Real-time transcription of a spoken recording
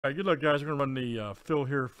All right, good luck, guys. We're going to run the fill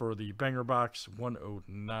here for the Banger Box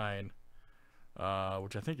 109,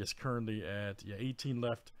 which I think is currently at 18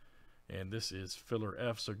 left, and this is filler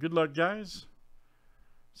F. So good luck, guys.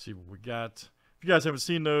 Let's see what we got. If you guys haven't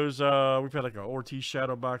seen those, we've had like an Ortiz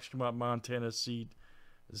Shadow Box come out, Montana seat,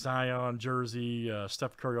 Zion jersey,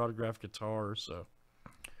 Steph Curry autographed guitar. So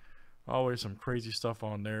always some crazy stuff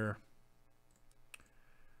on there.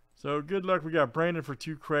 So good luck. We got Brandon for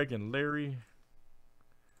 2, Craig and Larry.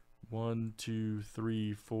 1, 2,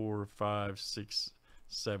 3, 4, 5, 6,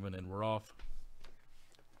 7, and we're off.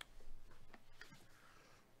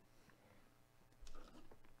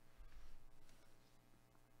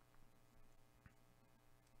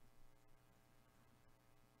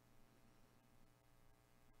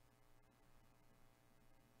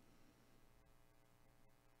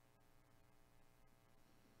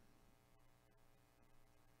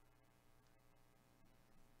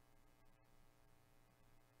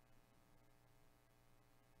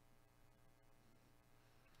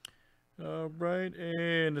 All right,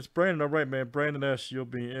 and it's Brandon. All right, man. Brandon S., you'll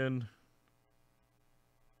be in.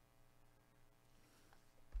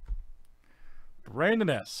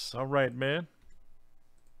 Brandon S. All right, man.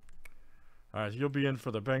 All right, you'll be in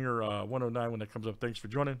for the Banger 109 when that comes up. Thanks for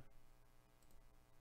joining.